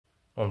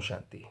Om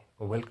Shanti.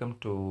 Welcome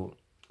to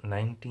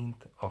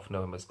 19th of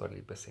November's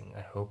Godly Blessing.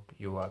 I hope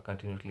you are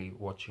continually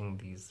watching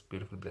these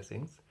beautiful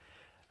blessings.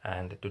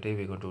 And today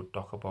we're going to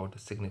talk about the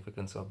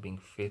significance of being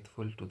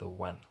faithful to the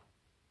one.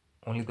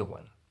 Only the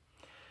one.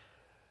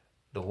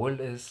 The world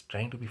is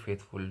trying to be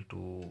faithful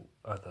to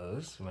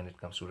others when it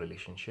comes to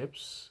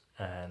relationships.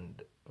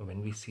 And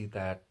when we see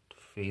that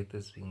faith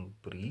is being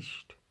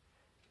breached,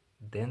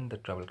 then the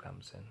trouble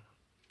comes in.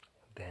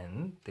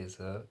 Then there's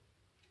a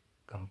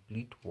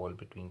complete wall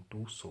between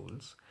two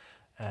souls,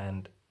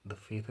 and the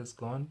faith has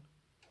gone,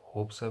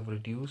 hopes have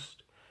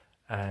reduced,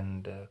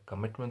 and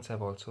commitments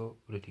have also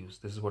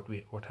reduced. This is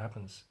what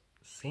happens.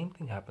 Same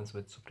thing happens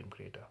with Supreme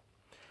Creator.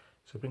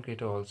 Supreme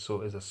Creator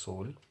also is a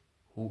soul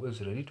who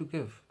is ready to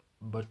give,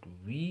 but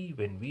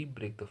when we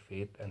break the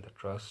faith and the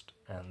trust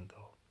and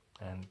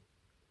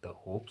the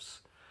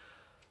hopes,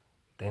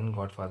 then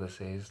Godfather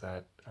says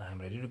that I am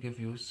ready to give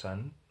you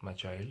son, my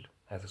child,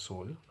 as a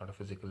soul. Not a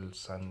physical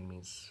son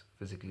means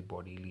physically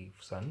bodily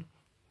son,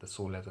 the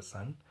soul as a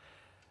son,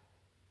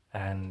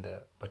 and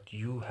but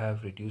you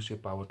have reduced your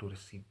power to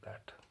receive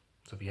that.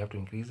 So we have to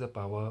increase the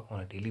power on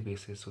a daily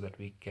basis so that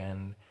we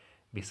can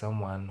be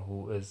someone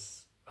who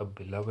is a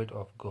beloved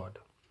of God.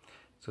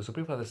 So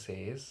Supreme Father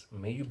says,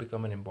 may you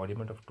become an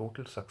embodiment of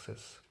total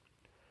success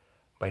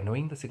by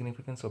knowing the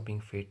significance of being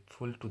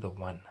faithful to the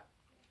one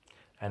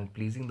and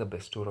pleasing the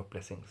Bestower of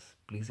Blessings,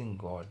 pleasing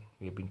God.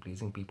 We have been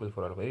pleasing people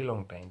for a very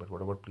long time, but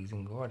what about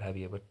pleasing God? Have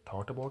you ever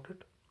thought about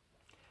it?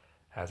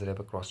 Has it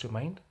ever crossed your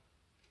mind?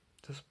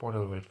 Just ponder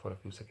over it for a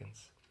few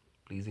seconds.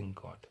 Pleasing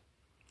God.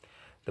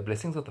 The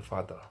blessings of the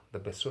Father, the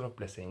Bestower of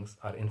Blessings,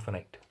 are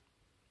infinite.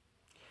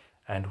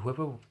 And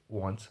whoever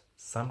wants,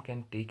 some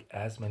can take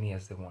as many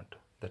as they want.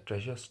 The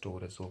treasure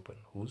store is open.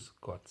 Who's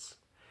God's?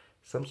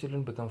 Some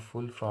children become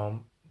full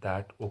from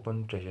that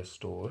open treasure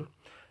store,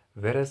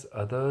 whereas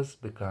others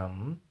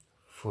become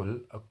full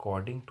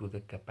according to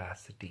the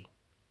capacity.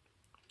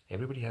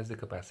 Everybody has the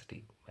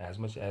capacity. As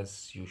much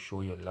as you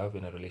show your love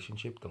in a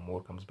relationship, the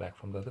more comes back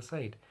from the other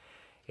side.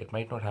 It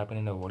might not happen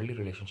in a worldly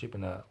relationship,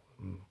 in a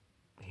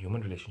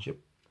human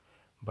relationship,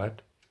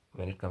 but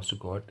when it comes to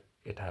God,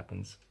 it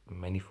happens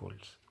many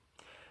folds.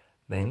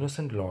 The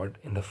innocent Lord,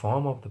 in the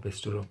form of the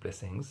Bestower of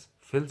Blessings,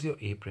 fills your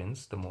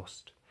aprons the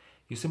most.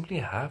 You simply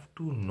have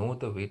to know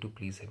the way to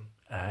please Him,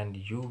 and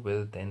you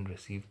will then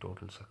receive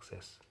total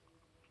success.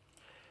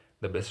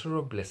 The Bestower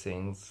of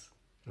Blessings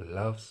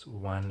loves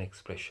one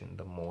expression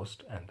the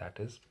most, and that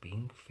is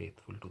being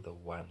faithful to the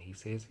one. He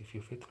says, if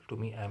you're faithful to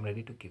me, I'm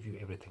ready to give you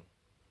everything.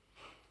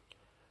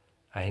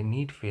 I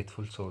need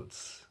faithful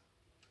souls.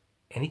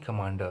 Any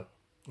commander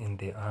in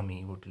their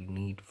army would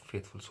need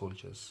faithful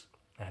soldiers,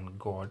 and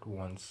God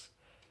wants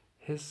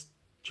His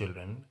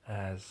children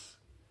as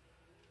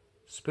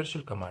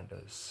spiritual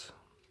commanders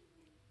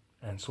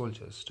and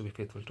soldiers to be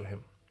faithful to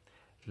Him.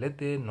 Let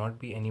there not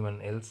be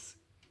anyone else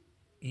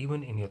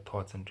even in your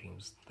thoughts and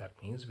dreams. That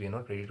means we are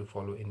not ready to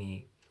follow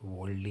any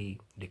worldly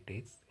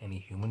dictates, any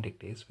human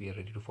dictates. We are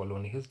ready to follow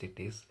only His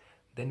dictates.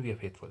 Then we are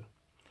faithful.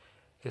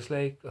 It's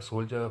like a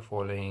soldier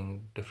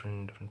following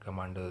different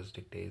commanders'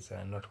 dictates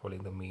and not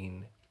following the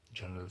main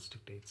general's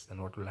dictates.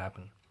 Then what will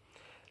happen?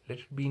 Let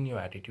it be in your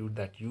attitude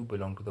that you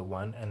belong to the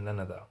one and none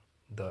other.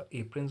 The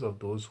aprons of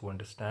those who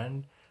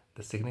understand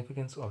the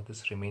significance of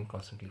this remain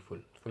constantly full.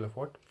 Full of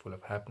what? Full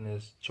of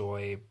happiness,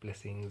 joy,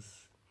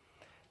 blessings,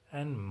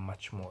 and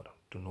much more.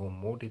 To know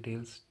more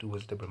details, to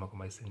visit the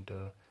Brahmakumaris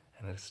Center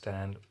and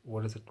understand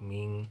what does it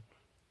mean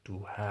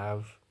to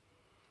have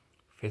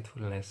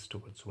faithfulness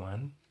towards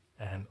one,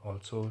 and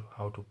also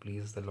how to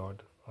please the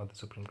Lord or the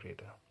Supreme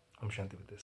Creator. Om Shanti with this.